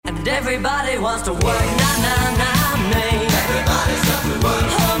And everybody wants to work, not me. Everybody's got to work.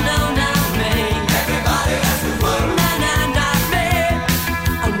 Oh, no, not me. Everybody has to work. Not me.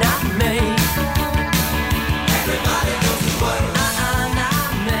 Oh, not me. Everybody goes to work.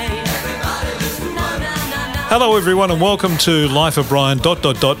 Not me. Everybody goes to work. Hello, everyone, and welcome to Life of Brian,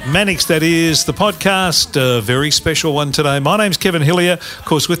 Mannix, that is, the podcast. A very special one today. My name's Kevin Hillier. Of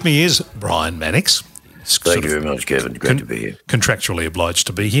course, with me is Brian Mannix. Thank you very much, Kevin. Great to be here. Contractually obliged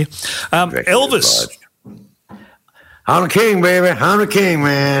to be here. Elvis. I'm a king, baby. I'm a king,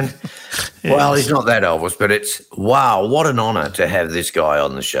 man. Yes. Well, he's not that Elvis, but it's, wow, what an honour to have this guy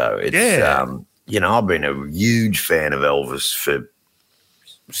on the show. It's, I've been a huge fan of Elvis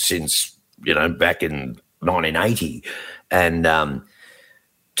since back in 1980. And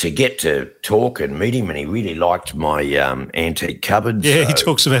to get to talk and meet him, and he really liked my antique cupboard. Yeah, he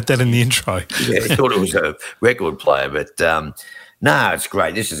talks about that in the intro. Yeah, he thought it was a record player, but no, it's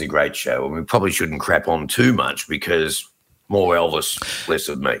great. This is a great show, and we probably shouldn't crap on too much because more Elvis, less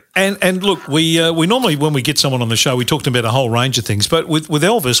of me. And look, we normally, when we get someone on the show, we talk to them about a whole range of things. But with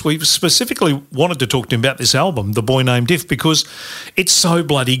Elvis, we specifically wanted to talk to him about this album, The Boy Named Diff, because it's so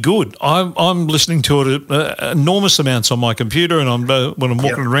bloody good. I'm listening to it enormous amounts on my computer, and when I'm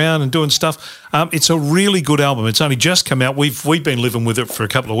walking around and doing stuff. It's a really good album. It's only just come out. We've been living with it for a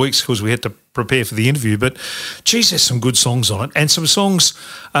couple of weeks because we had to prepare for the interview. But geez, there's some good songs on it, and some songs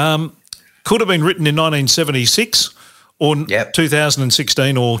could have been written in 1976. Or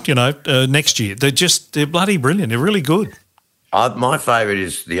 2016 or, next year. They're bloody brilliant. They're really good. My favourite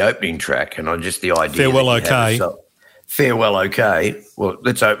is the opening track, and the idea. Farewell, okay. Farewell, okay. Well,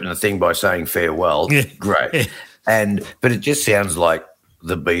 let's open the thing by saying farewell. Yeah. Great. Yeah. But it just sounds like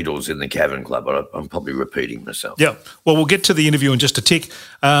the Beatles in the Cavern Club. I'm probably repeating myself. Yeah. Well, we'll get to the interview in just a tick,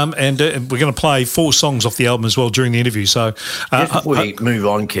 and we're going to play 4 songs off the album as well during the interview. So, just before we move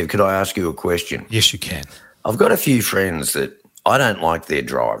on, Kev, could I ask you a question? Yes, you can. I've got a few friends that I don't like their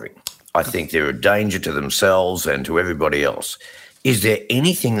driving. I think they're a danger to themselves and to everybody else. Is there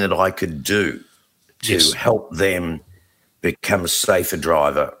anything that I could do to help them become a safer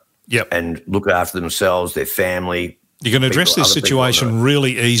driver and look after themselves, their family? You're going to address this situation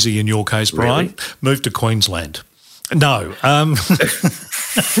really easy in your case, Brian. Really? Move to Queensland. No.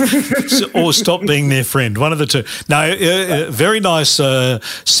 Or stop being their friend, one of the two. No, very nice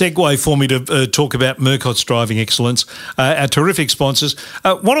segue for me to talk about Murcott's Driving Excellence, our terrific sponsors.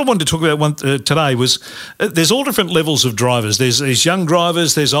 What I wanted to talk about today was there's all different levels of drivers. There's young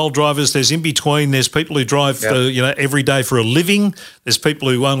drivers, there's old drivers, there's in between, there's people who drive every day for a living, there's people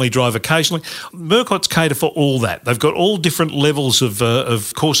who only drive occasionally. Murcott's cater for all that. They've got all different levels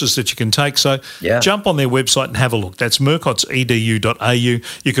of courses that you can take, so jump on their website and have a look. That's murcotts.edu.au.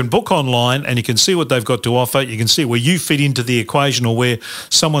 You can book online and you can see what they've got to offer. You can see where you fit into the equation or where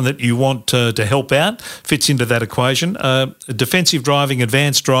someone that you want to help out fits into that equation. Defensive driving,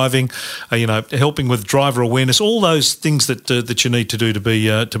 advanced driving, helping with driver awareness, all those things that you need to do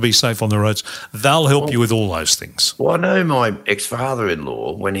to be safe on the roads. They'll help you with all those things. Well, I know my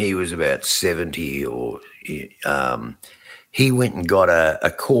ex-father-in-law, when he was about 70 he went and got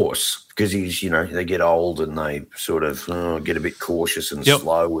a course because he's, they get old and they sort of get a bit cautious and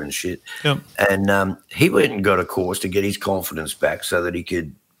slow and shit. Yep. And he went and got a course to get his confidence back so that he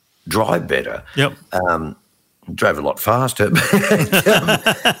could drive better. Yep. Drove a lot faster. But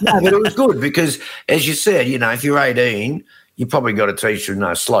it was good because, as you said, if you're 18, you probably got to teach them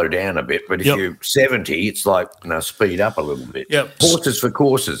to slow down a bit. But if you're 70, it's like speed up a little bit. Yep. Horses for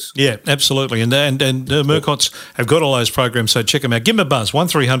courses. Yeah, absolutely. And Murcott's have got all those programs, so check them out. Give them a buzz,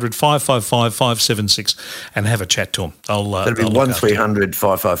 1300 555 576, and have a chat to them. That'll be 1300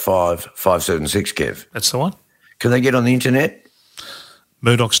 555 576, Kev. That's the one. Can they get on the internet?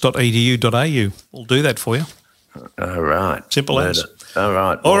 murdochs.edu.au. We'll do that for you. All right. Simple as. All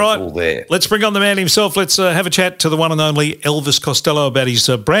right. All right. All there. Let's bring on the man himself. Let's have a chat to the one and only Elvis Costello about his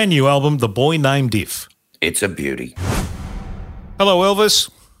brand new album, The Boy Named Diff. It's a beauty. Hello, Elvis.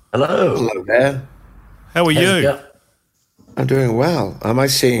 Hello. Hello there. How are you? I'm doing well. Am I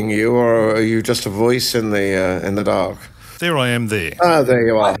seeing you, or are you just a voice in the dark? There I am there. Ah, there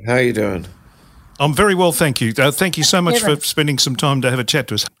you are. How are you doing? I'm very well, thank you. Thank you so much for spending some time to have a chat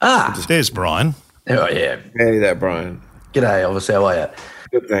to us. There's Brian. Oh, yeah. Hey there, Brian. G'day, Elvis. How are you?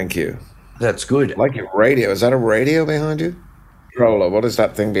 Good, thank you. That's good. I like your radio. Is that a radio behind you? Roller, what is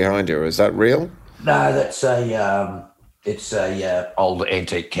that thing behind you? Is that real? No, that's a old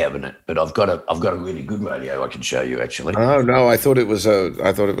antique cabinet, but I've got a really good radio I can show you actually. Oh no, I thought it was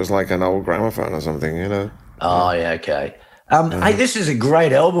like an old gramophone or something, Oh yeah, okay. Hey, this is a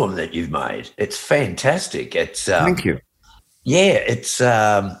great album that you've made. It's fantastic. It's thank you. Yeah, it's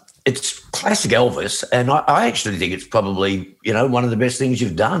it's classic Elvis, and I actually think it's probably, one of the best things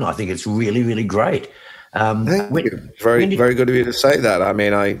you've done. I think it's really, really great. Thank you. Very good of you to say that. I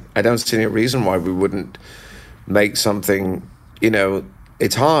mean, I don't see any reason why we wouldn't make something,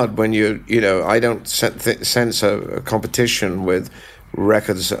 it's hard when I don't sense a competition with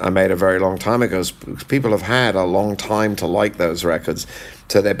records I made a very long time ago. People have had a long time to like those records,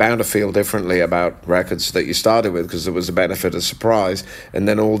 so they're bound to feel differently about records that you started with because there was a benefit of surprise, and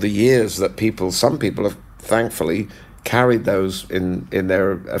then all the years that some people have thankfully carried those in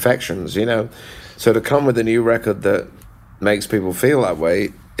their affections, So to come with a new record that makes people feel that way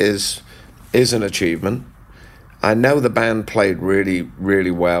is an achievement. I know the band played really, really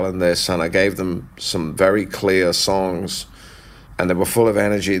well in this, and I gave them some very clear songs, and they were full of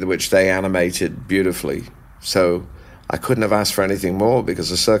energy, which they animated beautifully. So I couldn't have asked for anything more, because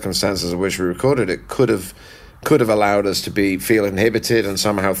the circumstances in which we recorded it could have allowed us to feel inhibited and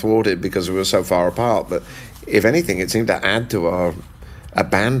somehow thwarted because we were so far apart. But if anything, it seemed to add to our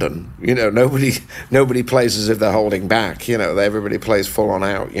abandon. Nobody plays as if they're holding back. Everybody plays full on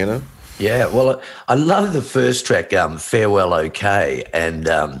out. Yeah, well, I love the first track, Farewell OK, and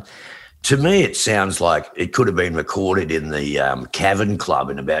to me it sounds like it could have been recorded in the Cavern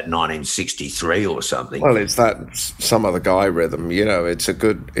Club in about 1963 or something. Well, it's that some other guy rhythm, it's a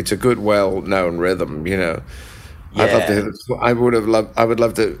good well-known rhythm, Yeah. I would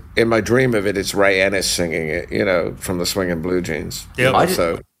love to, in my dream of it, it's Ray Ennis singing it, from the Swingin' Blue Jeans.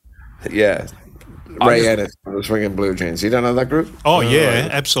 Yeah. Ray Ennis from the Swingin' Blue Jeans. You don't know that group? Oh, yeah,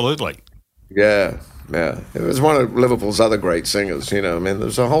 absolutely. Yeah. It was one of Liverpool's other great singers,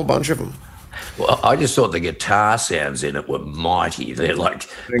 there's a whole bunch of them. Well, I just thought the guitar sounds in it were mighty. They're like...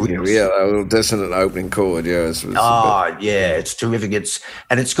 Thank you. Yeah, a little dissonant opening chord, yeah. It's terrific.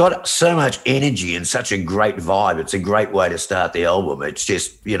 It's got so much energy and such a great vibe. It's a great way to start the album. It's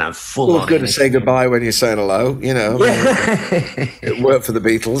just, full on. It's good to say goodbye when you're saying hello, Yeah. It worked for the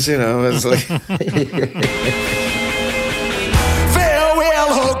Beatles, It's like...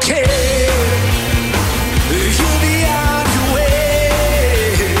 Farewell, okay.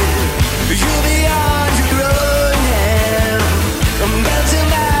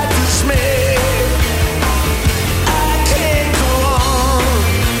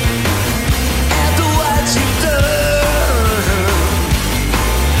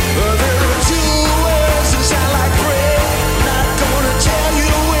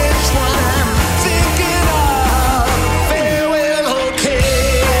 Thinking of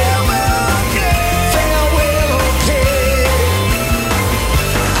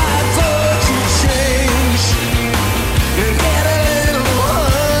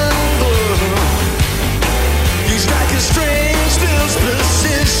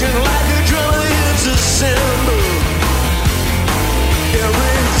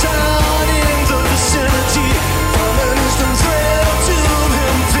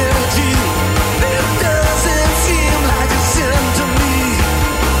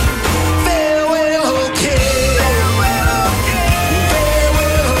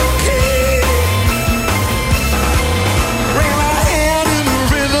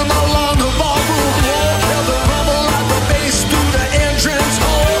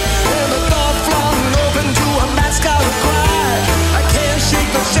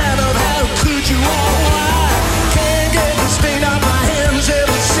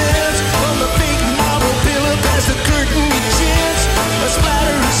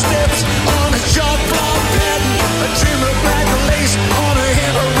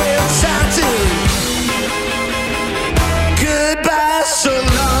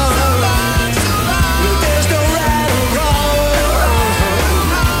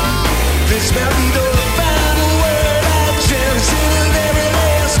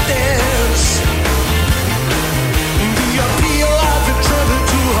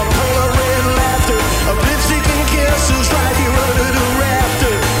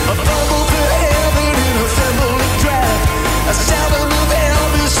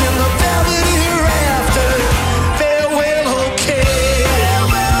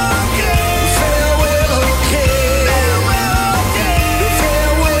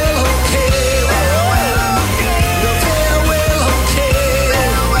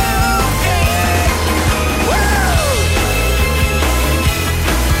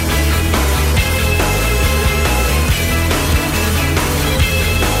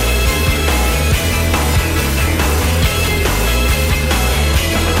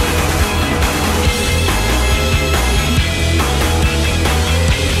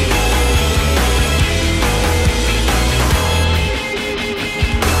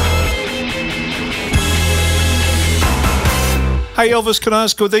Hey, Elvis, can I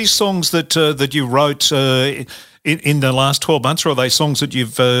ask, were these songs that you wrote in the last 12 months, or are they songs that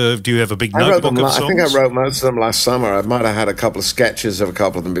you've, do you have a big notebook of songs? I think I wrote most of them last summer. I might have had a couple of sketches of a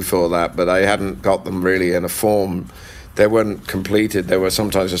couple of them before that, but I hadn't got them really in a form. They weren't completed. They were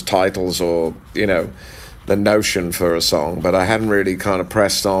sometimes just titles or, the notion for a song, but I hadn't really kind of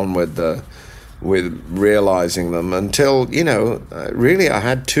pressed on with realizing them until, really I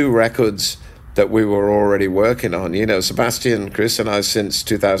had 2 records that we were already working on. Sebastian, Chris and I since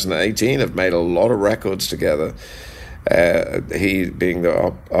 2018 have made a lot of records together. He being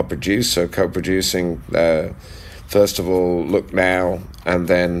our producer, co-producing, first of all, Look Now, and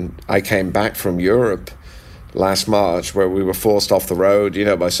then I came back from Europe last March where we were forced off the road,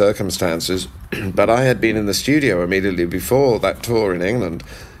 by circumstances. But I had been in the studio immediately before that tour in England,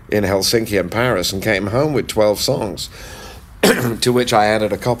 in Helsinki and Paris, and came home with 12 songs, to which I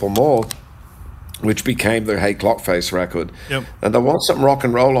added a couple more, which became the Hey Clockface record. Yep. And there was some rock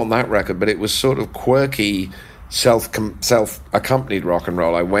and roll on that record, but it was sort of quirky, self-accompanied rock and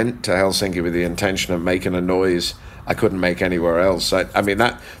roll. I went to Helsinki with the intention of making a noise I couldn't make anywhere else.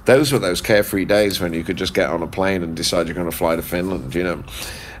 Those were those carefree days when you could just get on a plane and decide you're going to fly to Finland,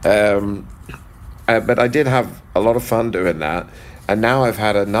 But I did have a lot of fun doing that. And now I've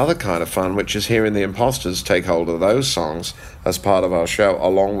had another kind of fun, which is hearing the Imposters take hold of those songs as part of our show,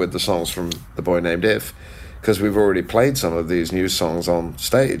 along with the songs from The Boy Named If, because we've already played some of these new songs on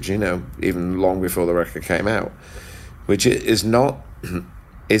stage, even long before the record came out, which is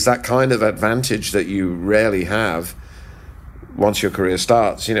that kind of advantage that you rarely have once your career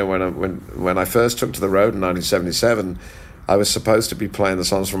starts. When I first took to the road in 1977, I was supposed to be playing the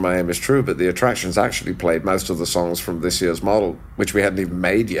songs from My Aim Is True, but the Attractions actually played most of the songs from this year's model, which we hadn't even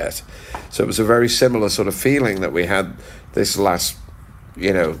made yet. So it was a very similar sort of feeling that we had this last,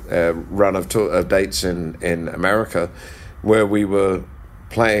 run of dates in America, where we were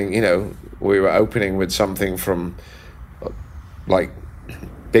playing, we were opening with something from, like,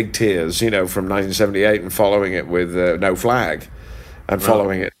 Big Tears, from 1978, and following it with No Flag, and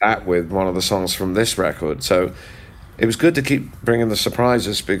following that with one of the songs from this record. So it was good to keep bringing the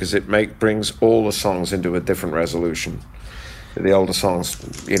surprises, because it brings all the songs into a different resolution. The older songs,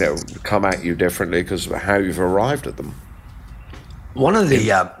 come at you differently because of how you've arrived at them. One of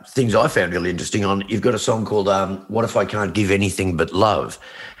the things I found really interesting you've got a song called What If I Can't Give Anything But Love?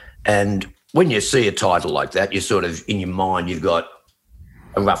 And when you see a title like that, you sort of, in your mind, you've got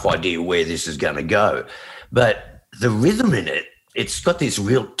a rough idea where this is going to go. But the rhythm in it, it's got this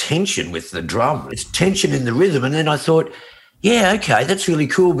real tension with the drum. It's tension in the rhythm. And then I thought, yeah, okay, that's really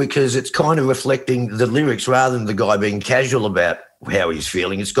cool, because it's kind of reflecting the lyrics rather than the guy being casual about how he's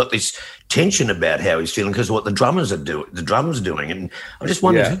feeling. It's got this tension about how he's feeling because of what the drummer's doing. And I just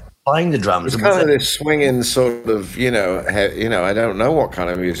wondered who's playing the drums. It's kind of this swinging sort of, I don't know what kind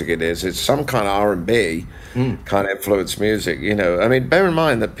of music it is. It's some kind of R&B kind of influenced music, I mean, bear in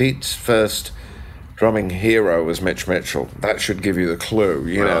mind that Pete's first drumming hero was Mitch Mitchell. That should give you the clue,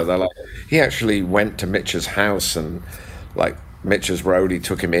 he actually went to Mitch's house, and like Mitch's roadie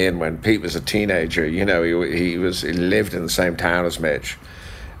took him in when Pete was a teenager. He lived in the same town as Mitch,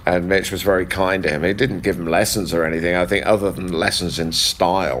 and Mitch was very kind to him. He didn't give him lessons or anything, I think, other than lessons in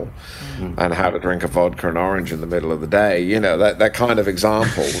style and how to drink a vodka and orange in the middle of the day. That kind of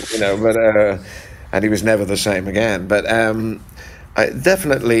example. But and he was never the same again. But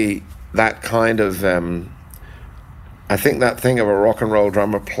definitely that kind of. I think that thing of a rock and roll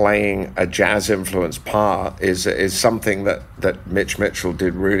drummer playing a jazz-influenced part is something that Mitch Mitchell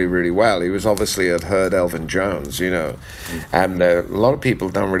did really, really well. He was obviously had heard Elvin Jones, and a lot of people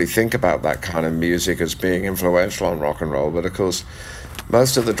don't really think about that kind of music as being influential on rock and roll. But of course,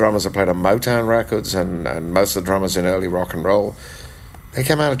 most of the drummers that played on Motown records and most of the drummers in early rock and roll, they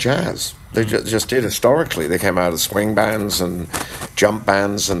came out of jazz. They just did historically. They came out of swing bands and jump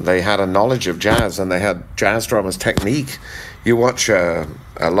bands, and they had a knowledge of jazz, and they had jazz drummers' technique. You watch a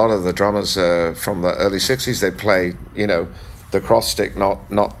lot of the drummers from the early 60s, they play, the cross stick, not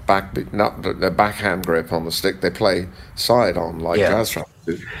the backhand grip on the stick. They play side on like jazz drummers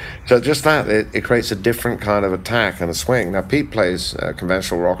do. So just that, it creates a different kind of attack and a swing. Now, Pete plays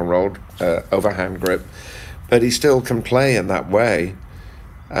conventional rock and roll, overhand grip, but he still can play in that way.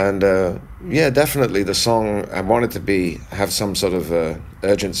 And definitely the song, I wanted to have some sort of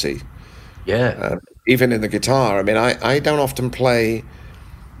urgency. Yeah. Even in the guitar. I mean, I don't often play.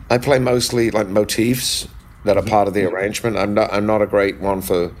 I play mostly like motifs that are part of the arrangement. I'm not a great one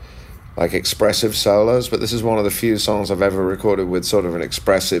for like expressive solos, but this is one of the few songs I've ever recorded with sort of an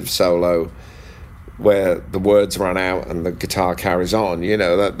expressive solo where the words run out and the guitar carries on. You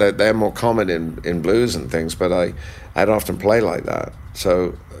know, that they're more common in blues and things, but I'd often play like that.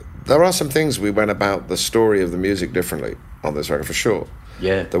 So there are some things we went about the story of the music differently on this record, for sure.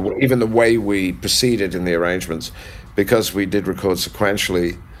 Yeah. Even the way we proceeded in the arrangements, because we did record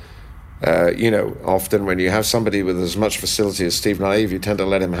sequentially. You know, often when you have somebody with as much facility as Steve Naive, you tend to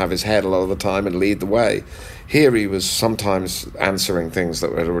let him have his head a lot of the time and lead the way. Here he was sometimes answering things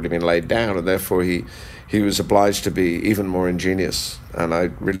that had already been laid down, and therefore he was obliged to be even more ingenious. And I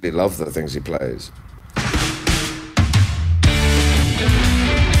really love the things he plays.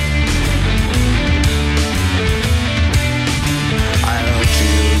 I'll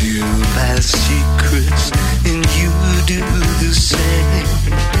tell you my secrets, and you do the same.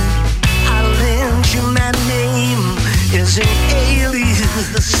 My name is an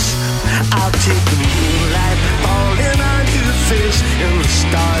alias. I'll take the moonlight falling on your face and the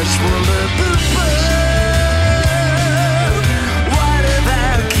stars from above. What if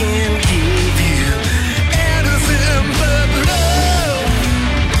I can't give you anything but love?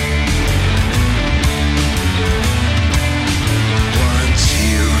 Once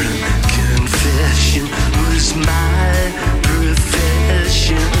hearing confession was my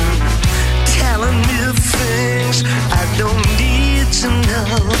profession, telling me things I don't need to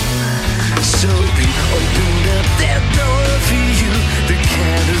know. So we opened up that door for you, the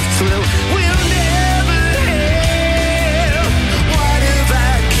kind of thrill we'll never have. What if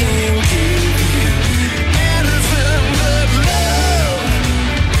I can't give you anything but love?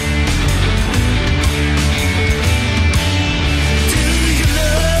 Do you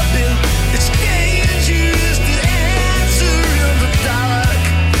love it? It's dangerous to answer in the dark.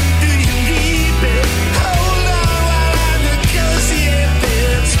 Do you need me? Hold on while I negotiate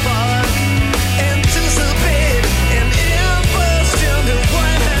that spark. Anticipate an impulse. Tell me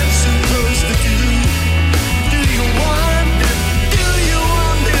what I'm supposed to do. Do you want it? Do you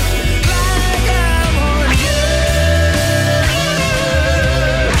want it like I'm on you?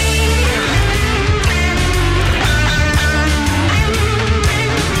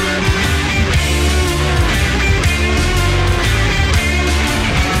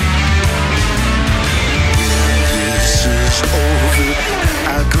 This is over.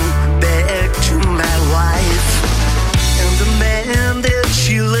 I go back to my wife and the man that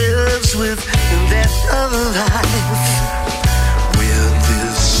she lives with in that other life. When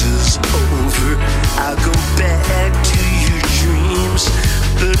this is over, I go back to your dreams,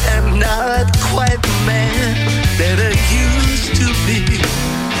 but I'm not quite the man that I used to be.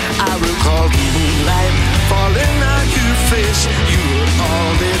 I recall the moonlight falling on your face. You were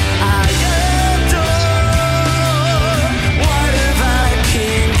all that I adore. What if I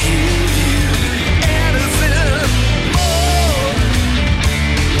can't give you anything more?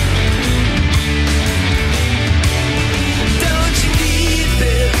 Don't you need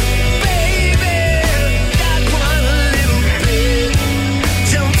me, baby? Got one little bit.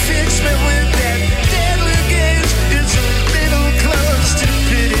 Don't fix me with that deadly gaze. It's a little close to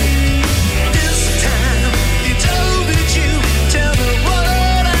pity. This time you told me you tell me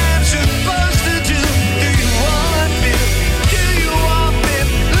what I'm supposed to do. Do you want me? Do you want me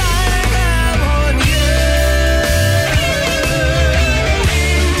like I'm on you?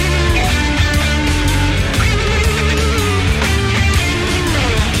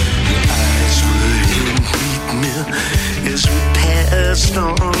 Your eyes were in me as we passed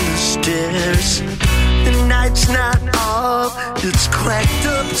on the stairs. The night's not all it's cracked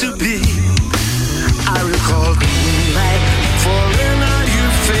up to be. I recall the moonlight falling on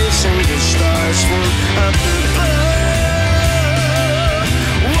your face and the stars from up above.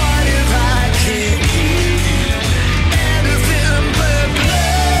 What if I can't give you anything but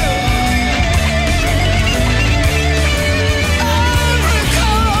love? I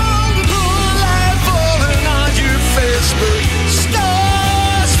recall the moonlight falling on your face, but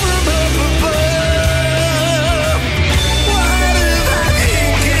stars from up above. What if I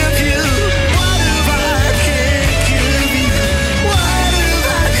can't give you? What if I can't give you? What if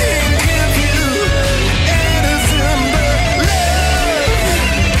I can't give you anything but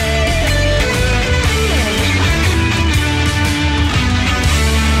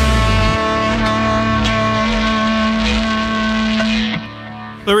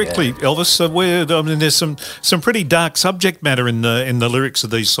Lyrically, Elvis, I mean, there's some pretty dark subject matter in the lyrics of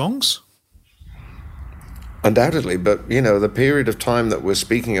these songs. Undoubtedly, but you know, the period of time that we're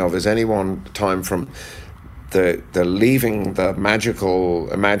speaking of is any one time from the leaving the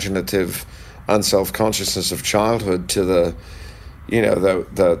magical, imaginative, unself-consciousness of childhood to the, you know,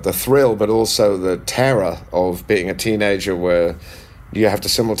 the thrill, but also the terror of being a teenager, where you have to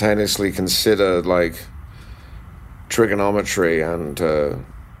simultaneously consider like trigonometry and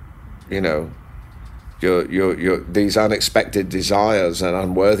your these unexpected desires and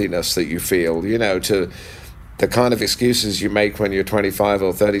unworthiness that you feel, to the kind of excuses you make when you're 25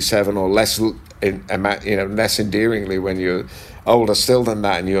 or 37, or less less endearingly when you're older still than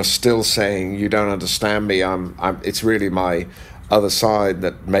that, and you're still saying you don't understand me. It's really my other side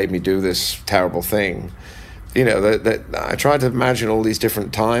that made me do this terrible thing. I tried to imagine all these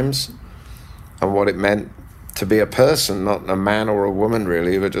different times and what it meant to be a person, not a man or a woman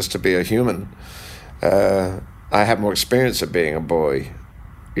really, but just to be a human. I had more experience of being a boy,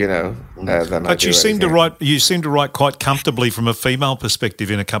 than but I do. You seem to write quite comfortably from a female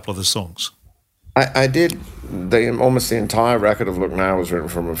perspective in a couple of the songs. I did. Almost the entire record of Look Now was written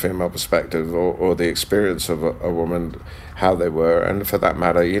from a female perspective, or the experience of a woman, how they were, and for that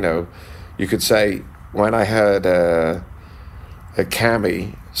matter, you could say when I heard a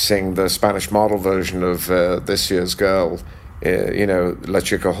Cami sing the Spanish model version of This Year's Girl, La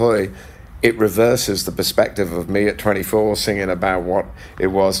Chica Hoy, it reverses the perspective of me at 24 singing about what it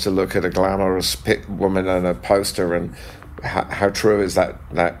was to look at a glamorous woman on a poster, and how true is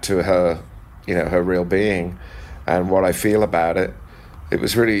that to her, her real being, and what I feel about it. It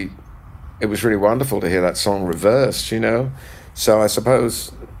was really wonderful to hear that song reversed, So I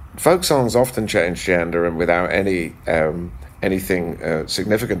suppose folk songs often change gender and without anything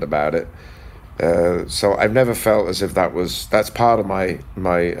significant about it. So I've never felt as if that's part of my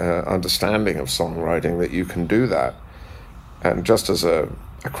understanding of songwriting, that you can do that. And just as a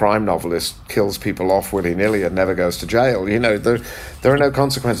crime novelist kills people off willy-nilly and never goes to jail, there are no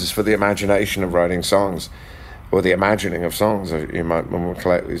consequences for the imagination of writing songs, or the imagining of songs, you might more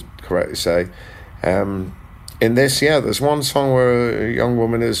correctly say. In this, there's one song where a young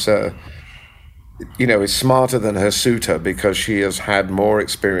woman is smarter than her suitor because she has had more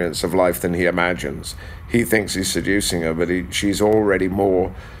experience of life than he imagines. He thinks he's seducing her, but she's already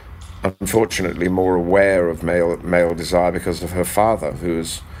unfortunately more aware of male desire because of her father, who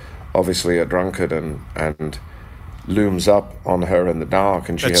is obviously a drunkard and looms up on her in the dark,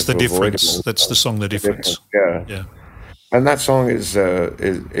 and that's the difference. That's the song, The Difference. Yeah. And that song has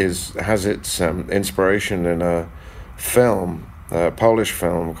its inspiration in a film, a Polish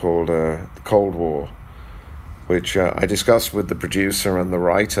film called Cold War, which I discussed with the producer and the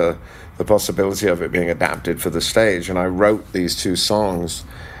writer the possibility of it being adapted for the stage. And I wrote these two songs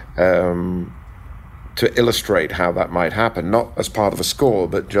to illustrate how that might happen, not as part of a score,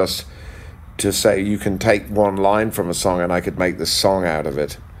 but just to say you can take one line from a song and I could make this song out of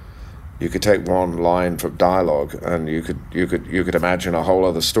it. You could take one line from dialogue and you could imagine a whole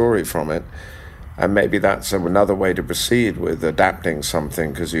other story from it. And maybe that's another way to proceed with adapting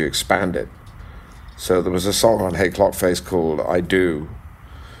something, because you expand it. So there was a song on Hey Clockface called I Do,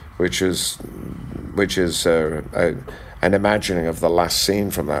 which is an imagining of the last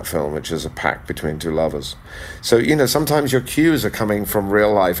scene from that film, which is a pact between two lovers. So, sometimes your cues are coming from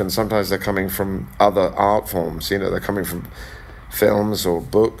real life, and sometimes they're coming from other art forms. They're coming from films or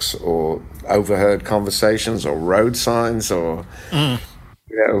books or overheard conversations or road signs or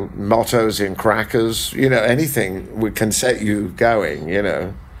mottos in crackers, anything can set you going.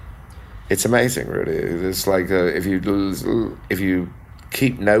 It's amazing, really. It's like if you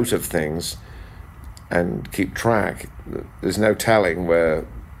keep note of things and keep track, there's no telling where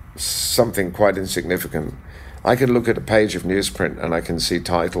something quite insignificant. I can look at a page of newsprint and I can see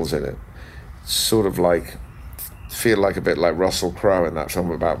titles in it, sort of feel like a bit like Russell Crowe in that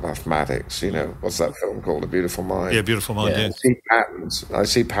film about mathematics. What's that film called? A Beautiful Mind. Yeah, Beautiful Mind. Yeah. I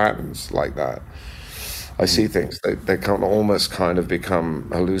see patterns like that. I see things. They can almost kind of become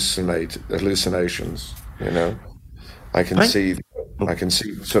hallucinations. I can see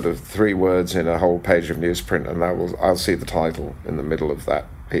sort of 3 words in a whole page of newsprint, and I'll see the title in the middle of that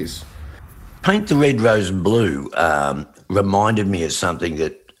piece. Paint the Red Rose Blue reminded me of something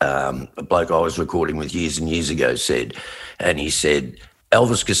that a bloke I was recording with years and years ago said, and he said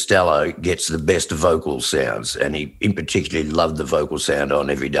Elvis Costello gets the best vocal sounds, and he in particular loved the vocal sound on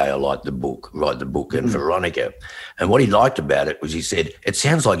Every Day I Write the Book and Veronica. And what he liked about it was, he said, it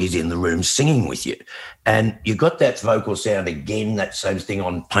sounds like he's in the room singing with you. And you got that vocal sound again, that same thing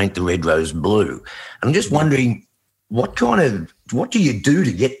on Paint the Red Rose Blue. And I'm just wondering, what do you do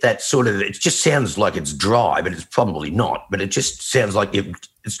to get that sort of, it just sounds like it's dry, but it's probably not, but it just sounds like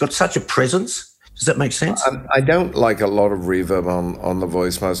it's got such a presence. Does that make sense? I don't like a lot of reverb on the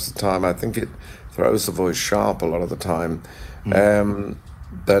voice most of the time. I think it throws the voice sharp a lot of the time.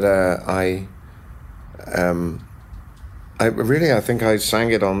 I think I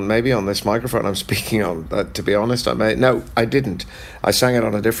sang it on this microphone I'm speaking on. To be honest, I didn't. I sang it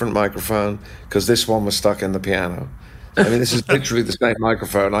on a different microphone because this one was stuck in the piano. I mean, this is literally the same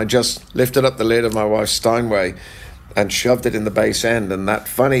microphone. I just lifted up the lid of my wife's Steinway and shoved it in the bass end, and that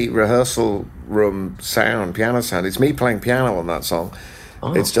funny rehearsal room sound, piano sound, it's me playing piano on that song.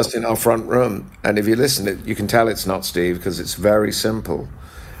 Oh. It's just in our front room, and if you listen, you can tell it's not Steve because it's very simple.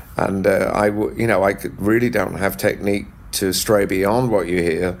 And I really don't have technique to stray beyond what you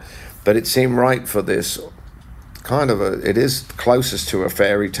hear, but it seemed right for this kind of it is closest to a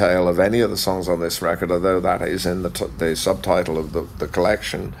fairy tale of any of the songs on this record, although that is in the subtitle of the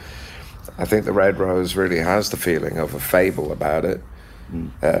collection. I think The Red Rose really has the feeling of a fable about it.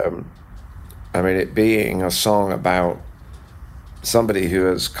 I mean, it being a song about somebody who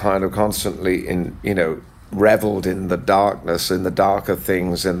has kind of constantly reveled in the darkness, in the darker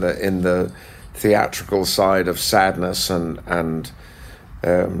things, in the theatrical side of sadness and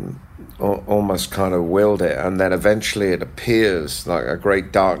almost kind of willed it, and then eventually it appears like a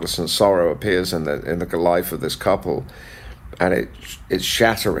great darkness and sorrow appears in the life of this couple, and it's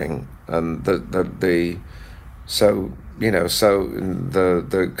shattering, and the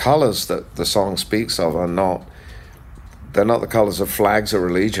colors that the song speaks of they're not the colors of flags or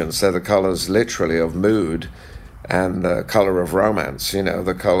allegiance. They're the colors literally of mood and the color of romance.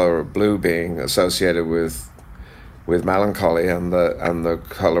 The color of blue being associated with melancholy, and the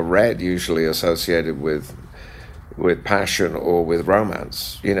color red usually associated with passion or with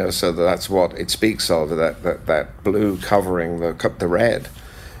romance. So that's what it speaks of, that blue covering the red,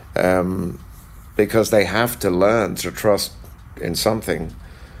 because they have to learn to trust in something,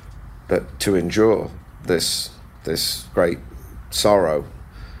 but to endure this great sorrow,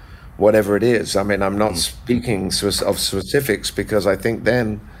 whatever it is. I mean, I'm not speaking of specifics because I think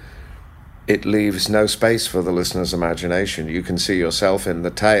then it leaves no space for the listener's imagination. You can see yourself in the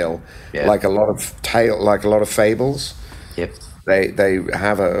tale, like a lot of fables. Yep. They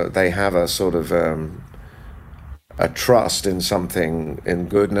have a sort of a trust in something, in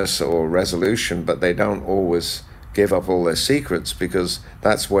goodness or resolution, but they don't always give up all their secrets, because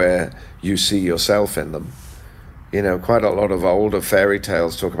that's where you see yourself in them. Quite a lot of older fairy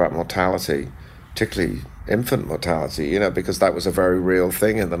tales talk about mortality, particularly infant mortality, because that was a very real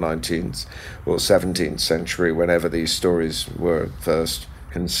thing in the 19th or 17th century, whenever these stories were first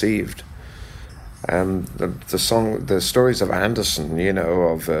conceived. And the stories of Andersen,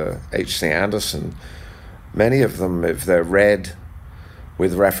 of H.C. Andersen, many of them, if they're read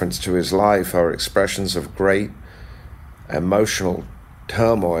with reference to his life, are expressions of great emotional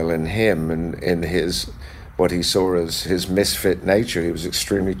turmoil in him and in his what he saw as his misfit nature. He was an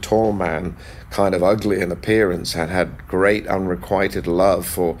extremely tall man, kind of ugly in appearance, and had great unrequited love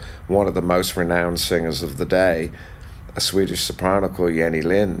for one of the most renowned singers of the day, a Swedish soprano called Jenny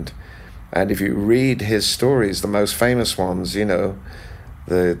Lind. And if you read his stories, the most famous ones, the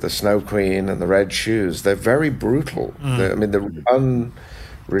Snow Queen and the Red Shoes, they're very brutal. The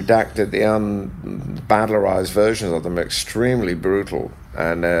unredacted, the unbattlerized versions of them are extremely brutal,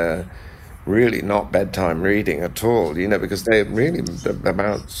 and really not bedtime reading at all, because they're really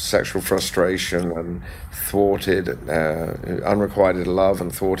about sexual frustration and thwarted, unrequited love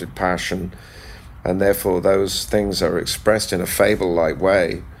and thwarted passion, and therefore those things are expressed in a fable-like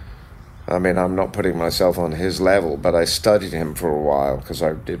way. I mean, I'm not putting myself on his level, but I studied him for a while because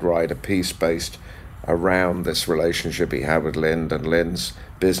I did write a piece based around this relationship he had with Lind and Lind's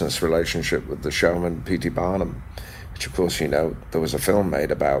business relationship with the showman P.T. Barnum. Which, of course, there was a film made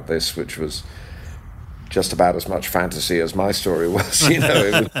about this, which was just about as much fantasy as my story was. It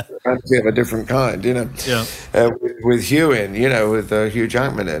was fantasy of a different kind. Yeah. With Hugh in, with Hugh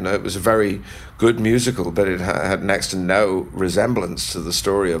Jackman in, it was a very good musical, but it had next to no resemblance to the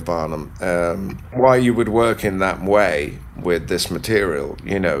story of Barnum. Why you would work in that way with this material?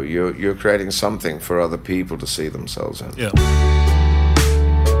 You're creating something for other people to see themselves in. Yeah.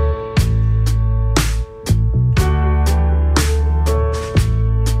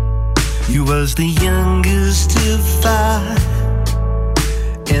 He was the youngest of five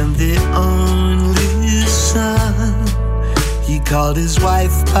and the only son. He called his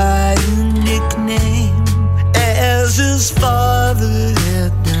wife by a nickname, as his father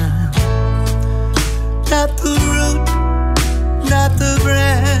had done. Not the root, not the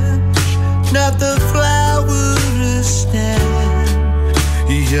branch, not the flower or stem.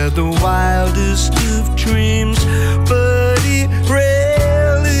 He had the wildest of dreams, but he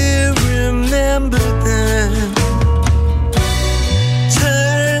remember them.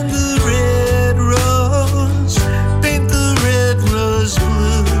 Turn the red rose, paint the red rose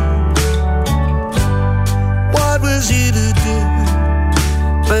blue. What was he to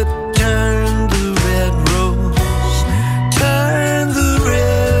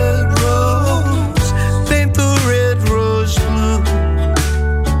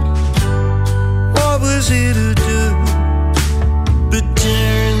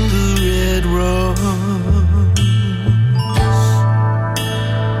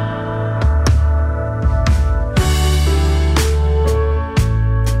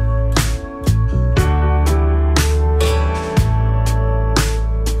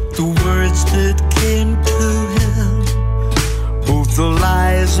words that came to him, both the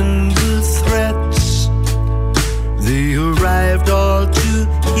lies and the threats, they arrived all too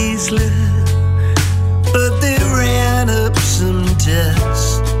easily, but they ran up some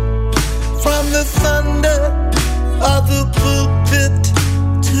debts. From the thunder of the pulpit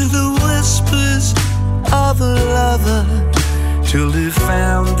to the whispers of a lover, till he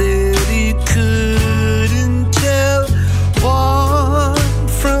found that he couldn't tell one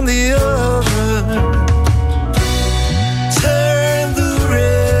from the other. Turn the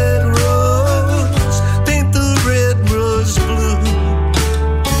red rose, paint the red rose blue.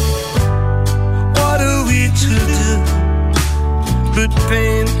 What are we to do but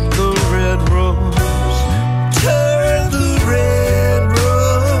paint the red rose? Turn the red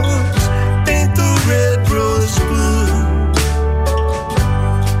rose, paint the red rose blue.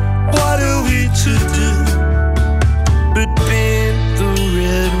 What are we to do but paint the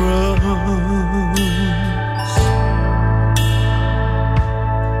red rose?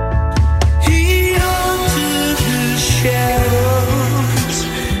 He hunted the shadows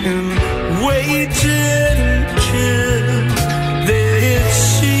and waited until they had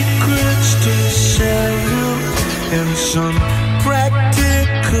secrets to sell and some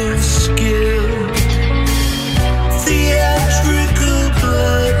practical skill. Theatrical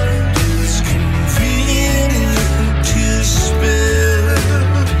blood is convenient to spill.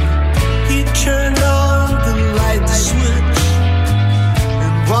 He turned on the light switch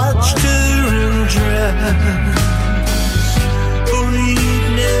and watched her undress. Oh, he'd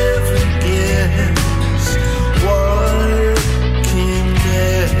never guess what came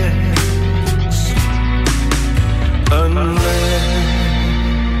next, unless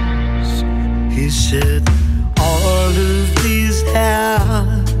he said, all of these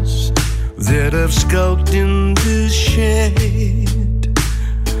hours that I've skulked in the shade,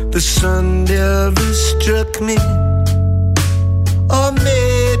 the sun never struck me or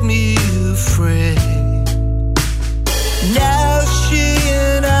made me afraid. Now she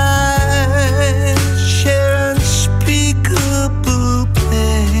and I share unspeakable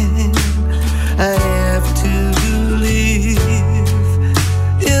pain. I have to believe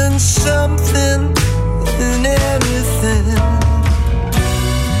in something, in anything.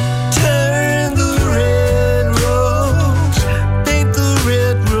 Turn the red rose, paint the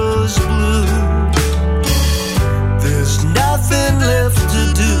red rose blue. There's nothing left to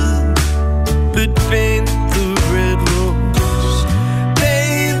do but paint the red rose.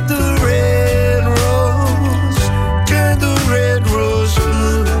 Paint the red rose, turn the red rose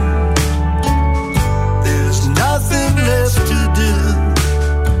blue. There's nothing left to do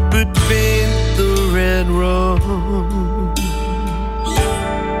but paint the red rose.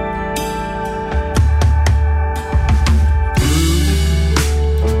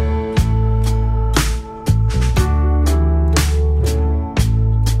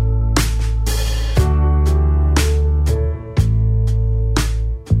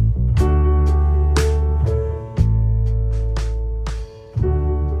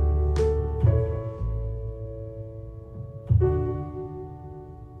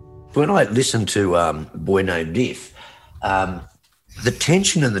 When I listened to Boy Named If, the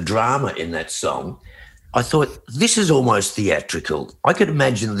tension and the drama in that song, I thought, this is almost theatrical. I could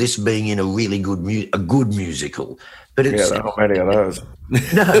imagine this being in a really good musical. But it's, there are not many of those.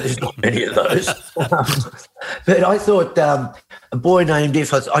 No, there's not many of those. But I thought A Boy Named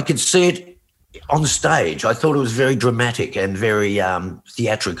If, I could see it on stage. I thought it was very dramatic and very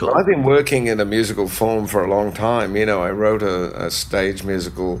theatrical. Well, I've been working in a musical form for a long time. You know, I wrote a stage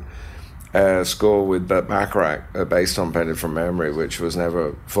musical score with Burt Bacharach based on Painted from Memory, which was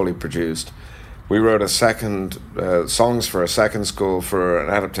never fully produced. We wrote songs for a second score for an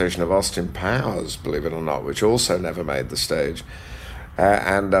adaptation of Austin Powers, believe it or not, which also never made the stage.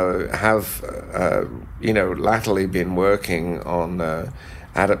 And have latterly been working on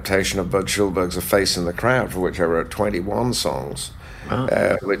adaptation of Bud Schulberg's A Face in the Crowd, for which I wrote 21 songs.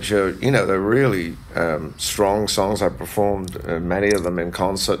 Wow. Which are, they're really strong songs. I performed many of them in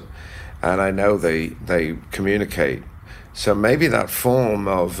concert, and I know they communicate. So maybe that form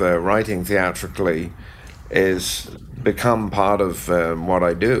of writing theatrically is become part of what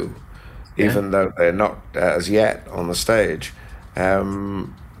I do, even though they're not as yet on the stage.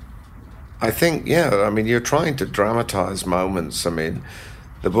 I think, you're trying to dramatize moments. I mean,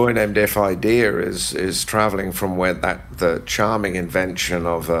 The Boy Named If idea is traveling from where the charming invention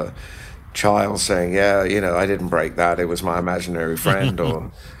of a child saying, I didn't break that, it was my imaginary friend,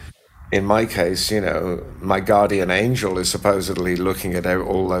 or in my case, my guardian angel is supposedly looking at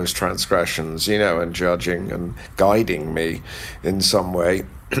all those transgressions, and judging and guiding me in some way,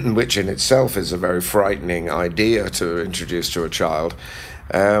 which in itself is a very frightening idea to introduce to a child.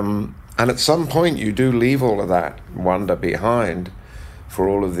 And at some point, you do leave all of that wonder behind for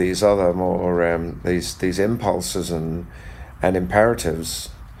all of these other more these impulses and imperatives,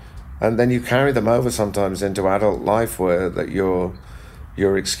 and then you carry them over sometimes into adult life, where that your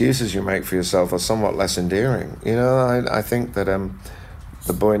excuses you make for yourself are somewhat less endearing. I think that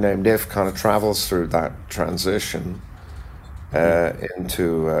The Boy Named If kind of travels through that transition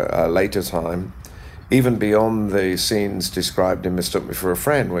into a later time, even beyond the scenes described in Mistook Me for a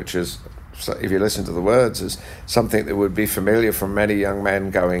Friend, which is, if you listen to the words, is something that would be familiar from many young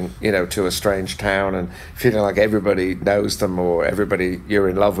men going, to a strange town and feeling like everybody knows them, or you're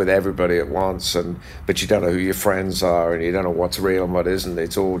in love with everybody at once, but you don't know who your friends are, and you don't know what's real and what isn't.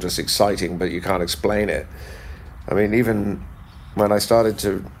 It's all just exciting, but you can't explain it. I mean, even when I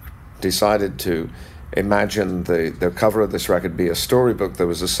decided to imagine the cover of this record be a storybook, there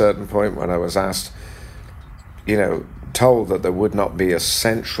was a certain point when I was asked, told that there would not be a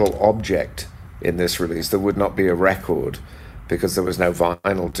central object in this release. There would not be a record, because there was no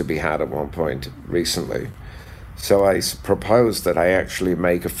vinyl to be had at one point recently. So I proposed that I actually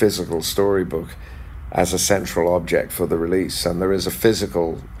make a physical storybook as a central object for the release. And there is a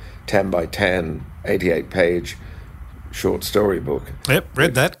physical 10 by 10, 88-page short storybook. Yep,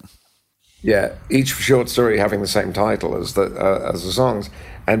 read that. Yeah, each short story having the same title as the songs,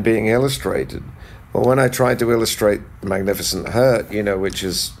 and being illustrated. Well, when I tried to illustrate The Magnificent Hurt, which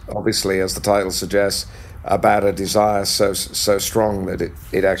is obviously, as the title suggests, about a desire so strong that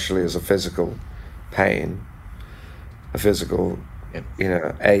it actually is a physical pain, a physical,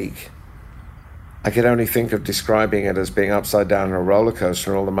 ache, I could only think of describing it as being upside down in a roller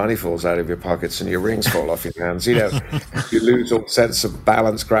coaster and all the money falls out of your pockets and your rings fall off your hands. You lose all sense of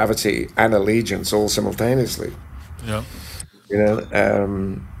balance, gravity, and allegiance all simultaneously. Yeah.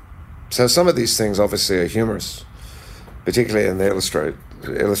 So some of these things obviously are humorous, particularly in the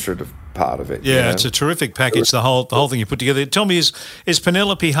illustrative part of it. Yeah, it's a terrific package, the whole thing you put together. Tell me, is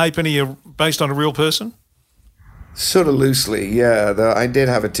Penelope Halfpenny based on a real person? Sort of loosely, yeah. I did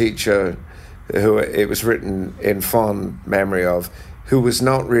have a teacher who it was written in fond memory of, who was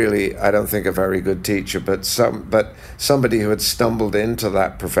not really, I don't think, a very good teacher, but somebody who had stumbled into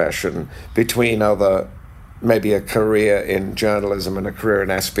that profession between maybe a career in journalism and a career in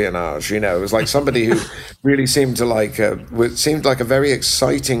espionage. It was like somebody who really seemed like a very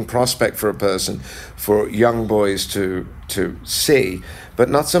exciting prospect for a person, for young boys to see, but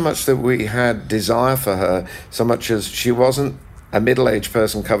not so much that we had desire for her, so much as she wasn't a middle-aged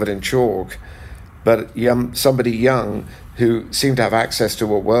person covered in chalk, but somebody young who seemed to have access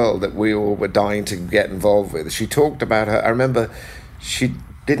to a world that we all were dying to get involved with. She talked about her. I remember she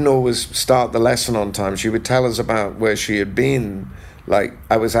didn't always start the lesson on time. She would tell us about where she had been, like,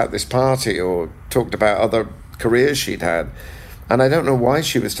 I was at this party, or talked about other careers she'd had. And I don't know why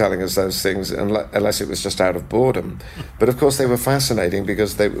she was telling us those things, unless it was just out of boredom. But of course they were fascinating,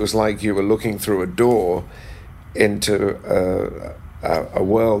 because it was like you were looking through a door into a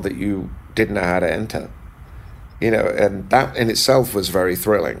world that you didn't know how to enter. And that in itself was very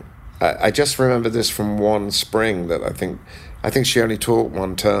thrilling. I just remember this from one spring that I think she only taught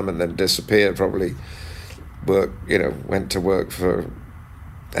one term and then disappeared, probably went to work for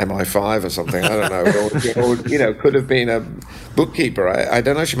MI5 or something, I don't know, or could have been a bookkeeper. I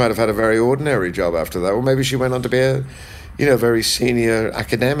don't know, she might have had a very ordinary job after that, or maybe she went on to be a very senior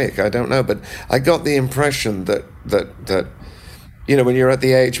academic, I don't know. But I got the impression that when you're at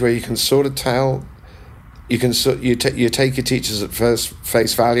the age where you can sort of tell, you take your teachers at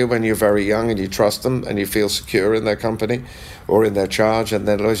face value when you're very young, and you trust them and you feel secure in their company or in their charge, and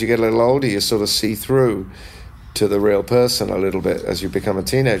then as you get a little older, you sort of see through to the real person a little bit. As you become a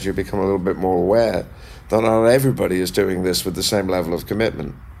teenager, you become a little bit more aware that not everybody is doing this with the same level of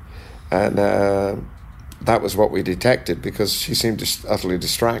commitment. And that was what we detected, because she seemed just utterly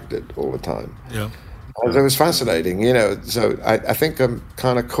distracted all the time. Yeah. It was fascinating, so I think I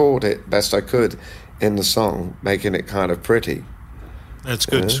kind of caught it best I could in the song, making it kind of pretty. That's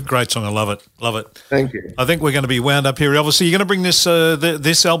good. It's a great song. I love it. Love it. Thank you. I think we're going to be wound up here. Obviously, you're going to bring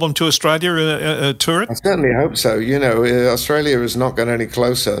this album to Australia, tour it? I certainly hope so. Australia is not going any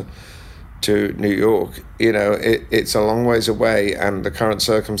closer to New York. It's a long ways away, and the current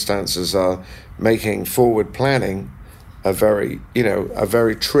circumstances are making forward planning a very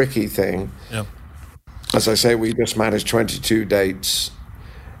tricky thing. Yeah. As I say, we just managed 22 dates.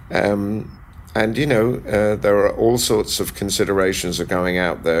 there are all sorts of considerations of going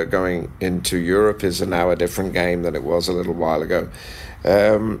out there. Going into Europe is now a different game than it was a little while ago.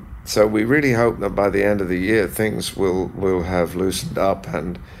 So we really hope that by the end of the year, things will have loosened up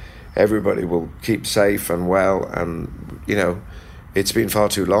and everybody will keep safe and well. And, it's been far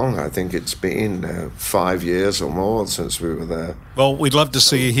too long. I think it's been 5 years or more since we were there. Well, we'd love to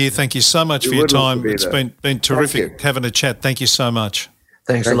see you here. Thank you so much for your time. It's been terrific having a chat. Thank you so much.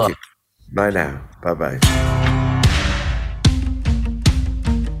 Thanks a lot. Bye now. Bye-bye.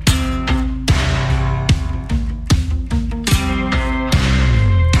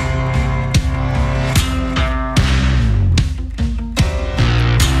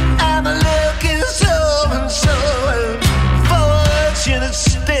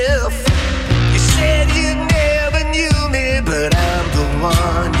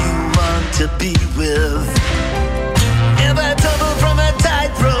 To be with. If I tumble from a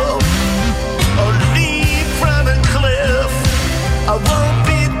tightrope or leap from a cliff, I won't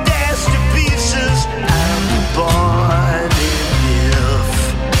be dashed to pieces. I'm born in if.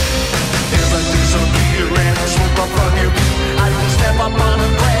 If I disappear and I slip up on you, I will step up on a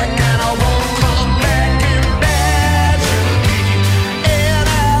crack and I won't come back. Imagine me and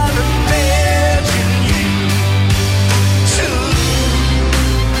I'll imagine you too.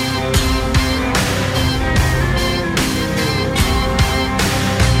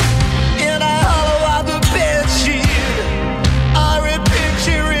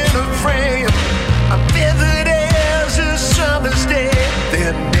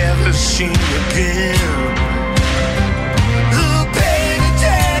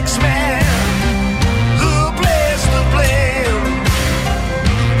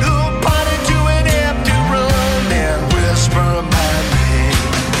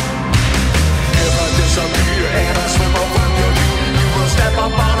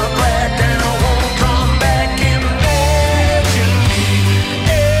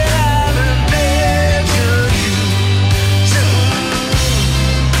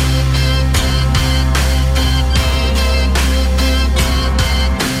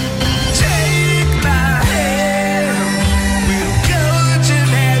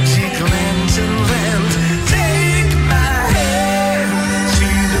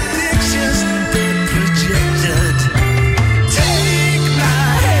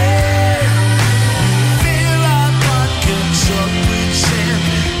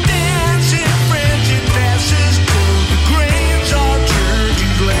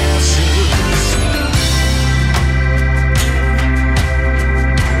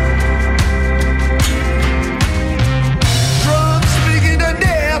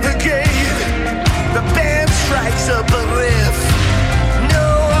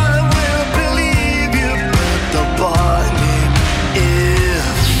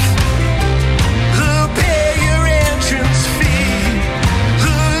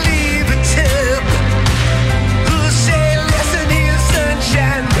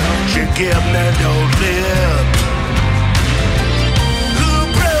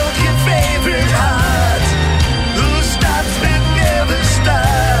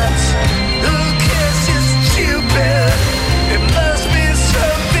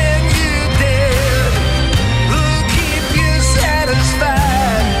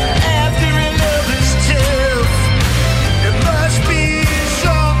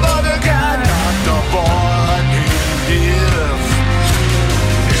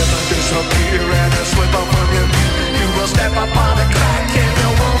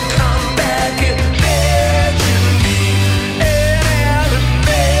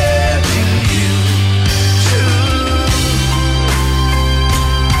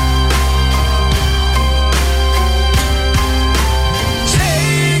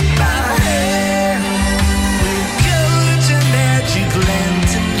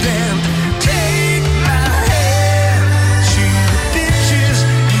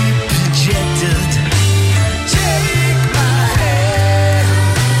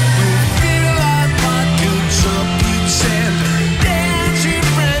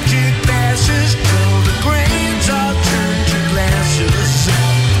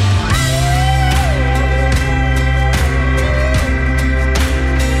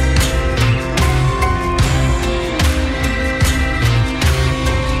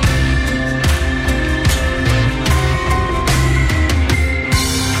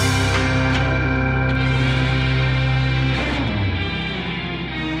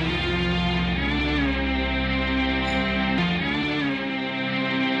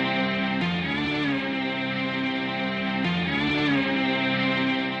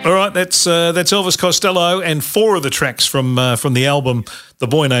 All right, that's Elvis Costello and 4 of the tracks from the album The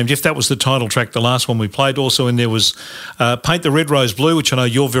Boy Named Jeff. That was the title track, the last one we played. Also in there was Paint the Red Rose Blue, which I know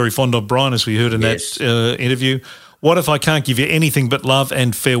you're very fond of, Brian, as we heard in that interview. What If I Can't Give You Anything But Love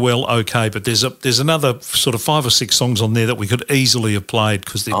and Farewell OK. But there's another sort of 5 or 6 songs on there that we could easily have played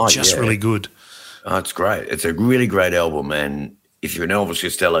because they're just really good. Oh, it's great. It's a really great album, and if you're an Elvis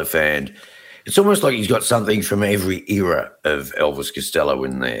Costello fan, it's almost like he's got something from every era of Elvis Costello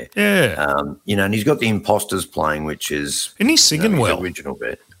in there. Yeah. And he's got the Imposters playing, which is... And he's singing well. His original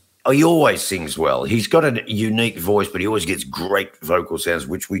bit. Oh, he always sings well. He's got a unique voice, but he always gets great vocal sounds,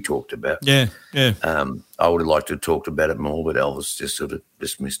 which we talked about. Yeah, yeah. I would have liked to have talked about it more, but Elvis just sort of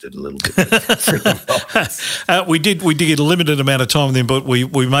dismissed it a little bit. We did get a limited amount of time with him, but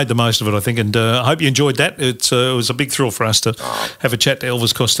we made the most of it, I think, and I hope you enjoyed that. It was a big thrill for us to have a chat to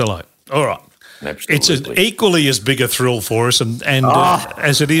Elvis Costello. All right. Absolutely. It's an equally as big a thrill for us and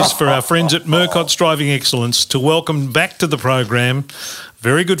as it is for our friends at Murcott's Driving Excellence to welcome back to the program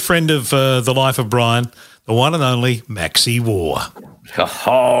very good friend of the life of Brian, the one and only Maxie War.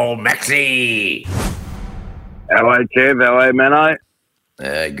 Oh, Maxie. Hello, Kev. Hello, Mano.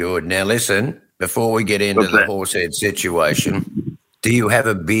 Good. Now, listen, before we get into the horsehead situation, do you have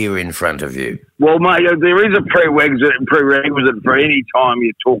a beer in front of you? Well, mate, there is a prerequisite for any time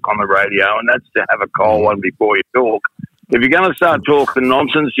you talk on the radio, and that's to have a cold one before you talk. If you're going to start talking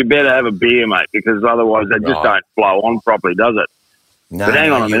nonsense, you better have a beer, mate, because otherwise they just don't flow on properly, does it? No, but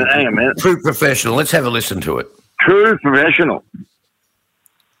hang on a minute. True Professional. Let's have a listen to it. True Professional.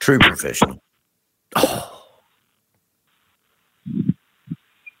 True Professional.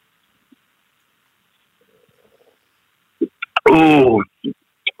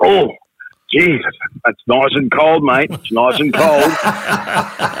 Oh, Jesus. That's nice and cold, mate. It's nice and cold.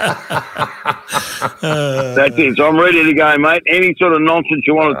 That's it. So I'm ready to go, mate. Any sort of nonsense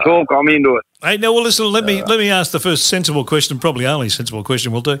you want to talk, I'm into it. Hey, now, well, listen, let me ask the first sensible question, probably only sensible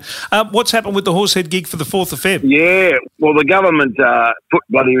question we'll do. What's happened with the Horsehead gig for the 4th of Feb? Yeah, well, the government put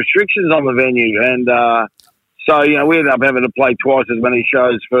bloody restrictions on the venue, and so, we end up having to play twice as many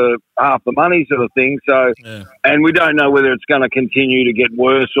shows for half the money sort of thing. So, and we don't know whether it's going to continue to get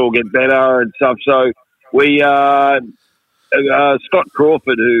worse or get better and stuff. So we, Scott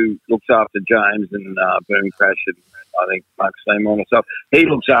Crawford, who looks after James and Boom Crash and I think Mark Seymour and stuff, he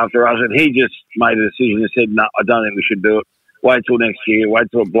looks after us, and he just made a decision and said, no, I don't think we should do it. Wait till next year,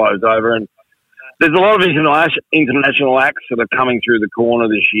 wait till it blows over. And there's a lot of international acts that are coming through the corner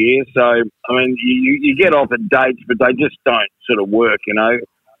this year. So, I mean, you get off at dates, but they just don't sort of work,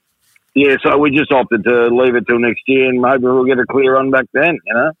 Yeah, so we just opted to leave it till next year, and maybe we'll get a clear run back then,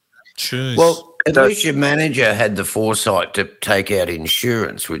 Jeez. Well, at least your manager had the foresight to take out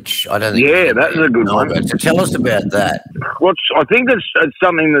insurance, which I don't think... Yeah, that's a good one. So tell us about that. I think it's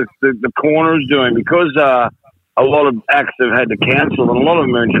something that the corner is doing, because... a lot of acts have had to cancel, and a lot of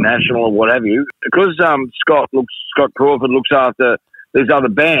them are international or what have you. Because Scott Crawford looks after these other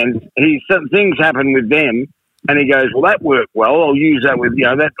bands, things happen with them, and he goes, well, that worked well. I'll use that with,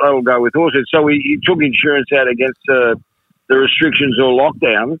 that'll go with Horsehead. So he took insurance out against the restrictions or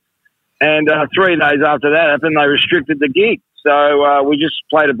lockdown, and 3 days after that happened, they restricted the gig. So we just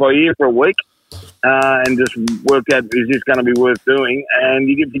played it by ear for a week. And just worked out, is this going to be worth doing? And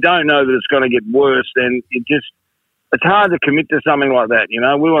if you don't know that it's going to get worse, then it's hard to commit to something like that. We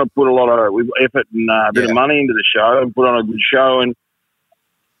want to put a lot of effort and a bit of money into the show and put on a good show. And,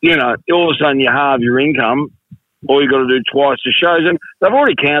 all of a sudden you halve your income, or you've got to do twice the shows. And they've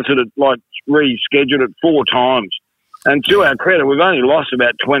already cancelled it, like rescheduled it 4 times. And to our credit, we've only lost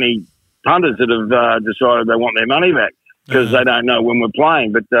about 20 punters that have decided they want their money back because they don't know when we're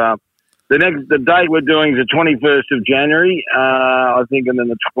playing. But the date we're doing is the 21st of January, I think, and then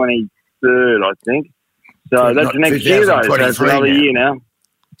the 23rd, I think. So that's next year, though. So that's another year now.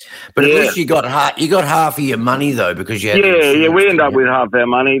 But at least you got half of your money, though, because you had... Yeah, we end up with half our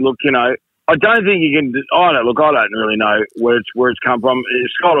money. Look, I don't think you can... I don't really know where it's come from.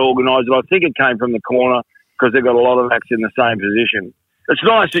 Scott organised it. I think it came from the corner because they've got a lot of acts in the same position. It's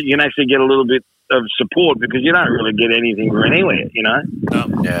nice that you can actually get a little bit of support because you don't really get anything from anywhere,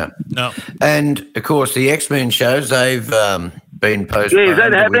 No. And, of course, the X-Men shows, they've been postponed. Yeah, is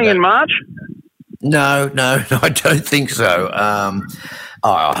that happening in March? No, I don't think so.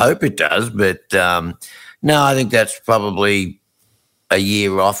 I hope it does, but no, I think that's probably a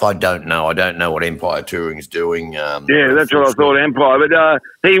year off. I don't know. I don't know what Empire Touring is doing. Yeah, that's what I thought, Empire. But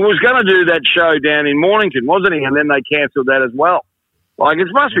he was going to do that show down in Mornington, wasn't he? And then they cancelled that as well. Like, it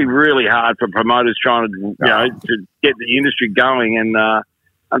must be really hard for promoters trying to, to get the industry going. And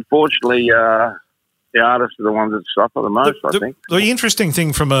unfortunately, the artists are the ones that suffer the most, I think. The interesting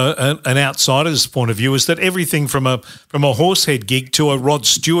thing from an outsider's point of view is that everything from a Horsehead gig to a Rod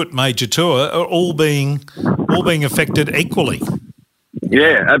Stewart major tour are all being affected equally.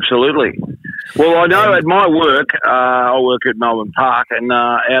 Yeah, absolutely. Well, I know at my work, I work at Melbourne Park, and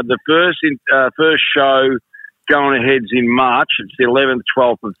the first show going ahead's in March. It's the 11th,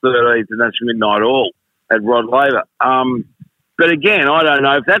 12th, and 13th, and that's Midnight All at Rod Laver. But again, I don't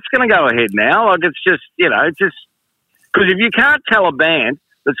know if that's going to go ahead now. Like, it's just, because if you can't tell a band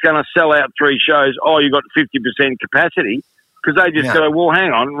that's going to sell out 3 shows, oh, you got 50% capacity, because they just go, well,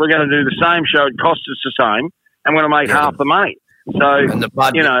 hang on, we're going to do the same show, it costs us the same, and we're going to make half the money. So, and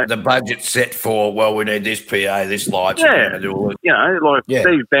the budget's set for, well, we need this PA, this lights. Yeah,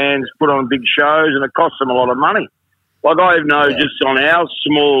 these bands put on big shows and it costs them a lot of money. Like I know just on our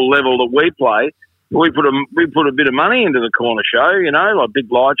small level that we play, we put a bit of money into the corner show, like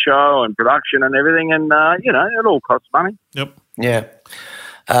big light show and production and everything, and, it all costs money. Yep. Yeah.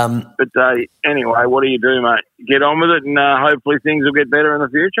 But anyway, what do you do, mate? Get on with it, and hopefully things will get better in the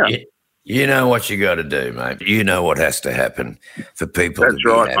future. Yeah. You know what you got to do, mate. You know what has to happen for people to be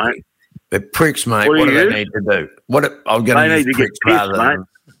happy. Mate. But pricks, mate, what do they need to do? I'm going to use pricks rather than...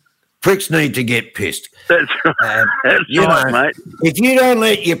 Pricks need to get pissed. That's right. That's right, mate. If you don't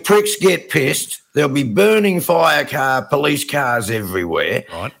let your pricks get pissed, there'll be burning police cars everywhere.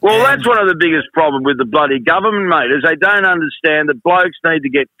 Right. Well, that's one of the biggest problems with the bloody government, mate, is they don't understand that blokes need to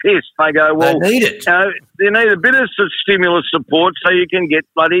get pissed. They go, well, they need it. You need a bit of stimulus support so you can get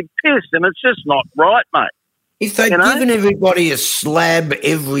bloody pissed, and it's just not right, mate. If they'd given everybody a slab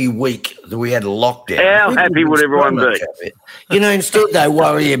every week that we had a lockdown, how happy would everyone be? Instead they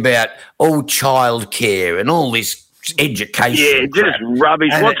worry about all child care and all this education. Yeah, just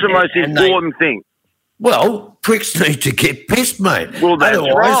rubbish. What's the most important thing? Well, pricks need to get pissed, mate. Well, that's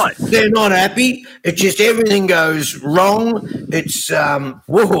right. They're not happy. It's just everything goes wrong. It's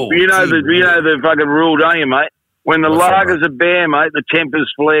whoa. You know the fucking rule, don't you, mate? When the lagers are bare, mate, the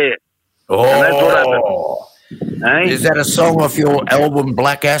tempers flare. Oh, and that's what happens. Hey? Is that a song off your album,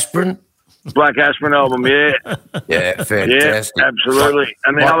 Black Aspirin? Black Aspirin album, yeah. Yeah, fantastic. Yeah, absolutely.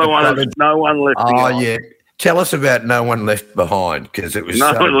 And the other one is No One Left Behind. Oh, yeah. Tell us about No One Left Behind, because it was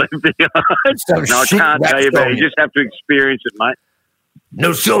No One Left Behind. No, I can't tell you about it. You just have to experience it, mate.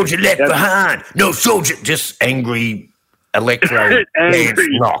 No soldier left behind. No soldier. Just angry electro dance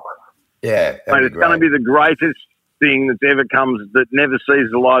rock. Yeah, mate, it's going to be the greatest thing that ever comes that never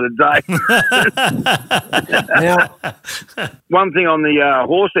sees the light of day. Now, one thing on the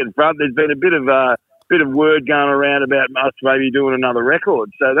Horsehead front, there's been a bit of word going around about us maybe doing another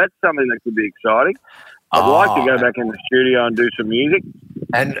record, so that's something that could be exciting. I'd like to go back in the studio and do some music.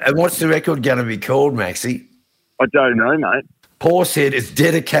 And what's the record going to be called, Maxie? I don't know, mate. Horsehead is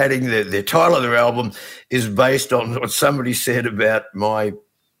dedicating the title of their album is based on what somebody said about my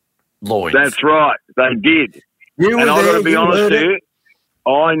loins. That's right, they did. And I've got to be honest with you,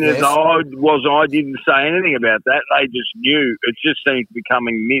 I didn't say anything about that. They just knew. It just seems to be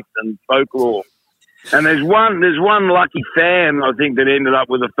becoming myth and folklore. And there's one lucky fan, I think, that ended up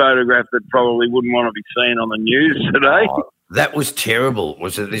with a photograph that probably wouldn't want to be seen on the news today. Oh, that was terrible.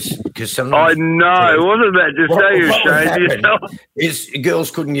 Was it this? Because I know. It wasn't that. Just say you ashamed yourself. Is girls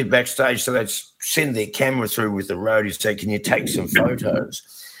couldn't get backstage, so they'd send their camera through with the roadies, say, can you take some photos?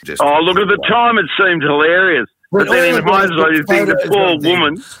 Look, at the time it seemed hilarious. But then in hindsight, you think the poor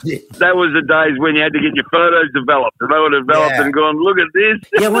woman, that was the days when you had to get your photos developed. And they would have developed and gone, look at this.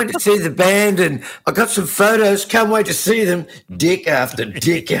 Yeah, I went to see the band and I got some photos. Can't wait to see them. Dick after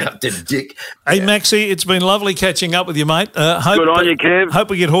dick after dick. Hey, Maxie, it's been lovely catching up with you, mate. Good on you, Kev. Hope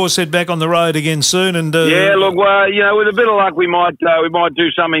we get Horsehead back on the road again soon. And yeah, look, with a bit of luck, we might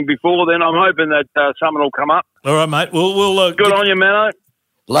do something before then. I'm hoping that something will come up. All right, mate. We'll good on you, Menno.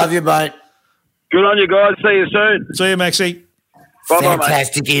 Love you, mate. Good on you, guys. See you soon. See you, Maxie. Bye-bye,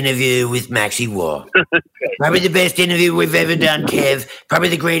 fantastic interview with Maxie War. Probably the best interview we've ever done, Kev. Probably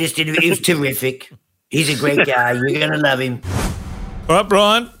the greatest interview. He was terrific. He's a great guy. You're going to love him. All right,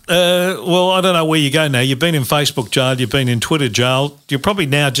 Brian. Well, I don't know where you go now. You've been in Facebook jail. You've been in Twitter jail. You'll probably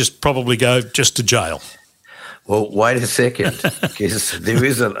now probably go just to jail. Well, wait a second, because there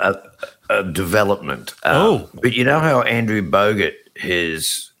is a development. But you know how Andrew Bogut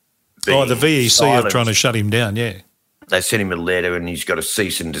has... the VEC are trying to shut him down, yeah. They sent him a letter and he's got a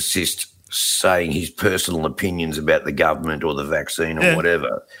cease and desist saying his personal opinions about the government or the vaccine or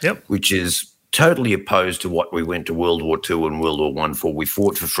whatever, which is totally opposed to what we went to World War II and World War I for. We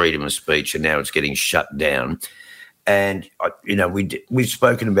fought for freedom of speech and now it's getting shut down. And, we've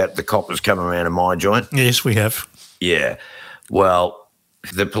spoken about the coppers coming around in my joint. Yes, we have. Yeah. Well,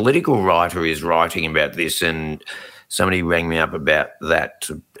 The political writer is writing about this, and somebody rang me up about that.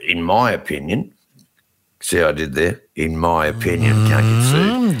 In my opinion, see how I did there? In my opinion, can't get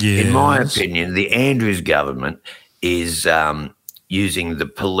sued. Yes. In my opinion, the Andrews government is using the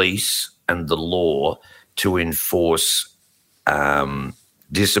police and the law to enforce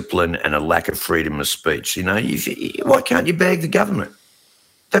discipline and a lack of freedom of speech. You know, why can't you bag the government?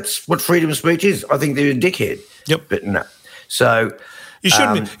 That's what freedom of speech is. I think they're a dickhead. Yep. But no. So you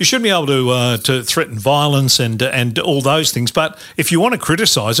shouldn't be able to threaten violence and all those things. But if you want to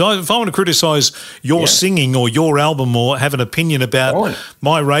criticise, if I want to criticise your singing or your album or have an opinion about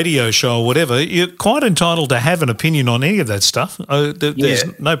my radio show or whatever, you're quite entitled to have an opinion on any of that stuff.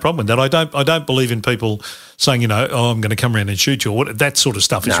 There's no problem with that. I don't believe in people saying, I'm going to come around and shoot you. That sort of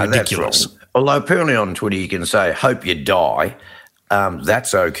stuff is ridiculous. That's wrong. Although apparently on Twitter you can say, hope you die.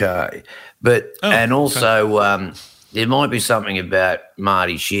 That's okay. But also there might be something about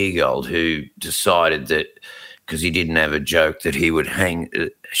Marty Sheargold, who decided that because he didn't have a joke that he would hang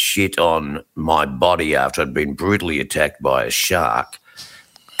shit on my body after I'd been brutally attacked by a shark.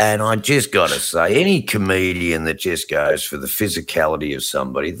 And I just got to say, any comedian that just goes for the physicality of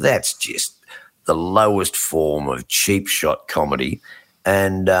somebody, that's just the lowest form of cheap shot comedy.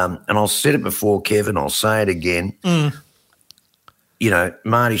 And I'll said it before, Kevin, I'll say it again.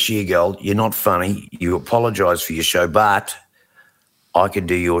 Marty Sheargold, you're not funny. You apologise for your show, but I could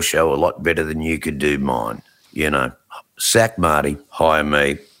do your show a lot better than you could do mine. Sack Marty, hire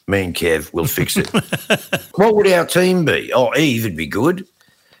me. Me and Kev, we'll fix it. What would our team be? Oh, Eve would be good.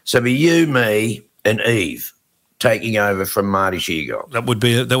 So it'd be you, me, and Eve taking over from Marty Sheargold. That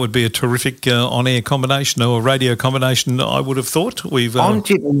would be a terrific on-air combination or a radio combination, I would have thought. I'm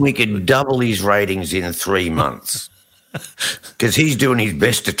tipping we could double his ratings in 3 months. Because he's doing his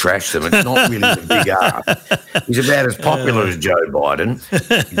best to trash them. It's not really a big ask. He's about as popular as Joe Biden.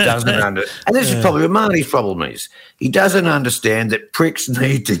 He doesn't and this is probably what Marty's problem is. He doesn't understand that pricks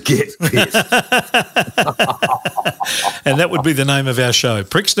need to get pissed. And that would be the name of our show.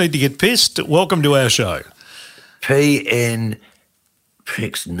 Pricks Need to Get Pissed. Welcome to our show. PN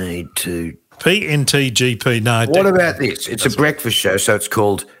Pricks Need to... PNTGP. No. What about this? It's a breakfast show, so it's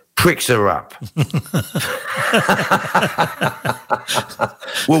called... Pricks Are Up.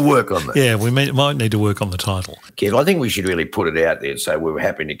 We'll work on that. Yeah, we might need to work on the title. Kev, I think we should really put it out there and say we're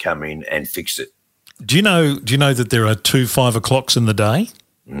happy to come in and fix it. Do you know that there are 2 5 o'clocks in the day?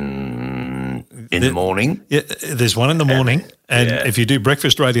 In the morning? Yeah, there's one in the morning, and if you do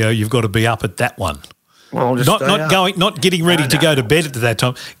breakfast radio, you've got to be up at that one. Well, not getting ready to go to bed at that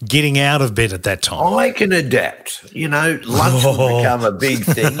time, getting out of bed at that time. I can adapt. Lunch would become a big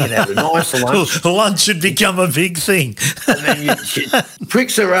thing. You'd have a nice lunch. Lunch should become a big thing. And then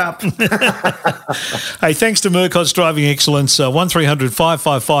Pricks Are Up. Hey, thanks to Murcott's Driving Excellence, 1300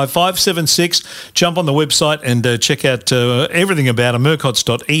 555 576. Jump on the website and check out everything about it,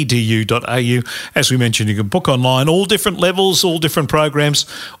 murcotts.edu.au. As we mentioned, you can book online, all different levels, all different programs,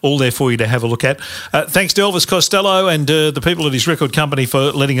 all there for you to have a look at. Thanks to Elvis Costello and the people at his record company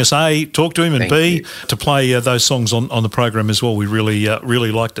for letting us A, talk to him, and B, to play those songs on the program as well. We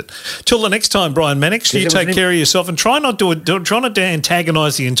really liked it. Till the next time, Brian Mannix, you take care of yourself and try not to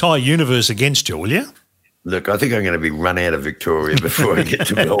antagonise the entire universe against you, will you? Look, I think I'm going to be run out of Victoria before I get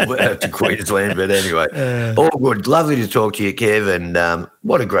to Melbourne, to Queensland. But anyway, all good. Lovely to talk to you, Kev. And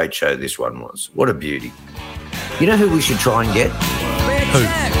what a great show this one was. What a beauty. You know who we should try and get? Who?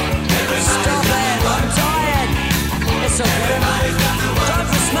 Stop it, I'm tired. It's okay. Time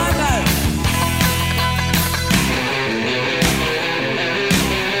for smoke.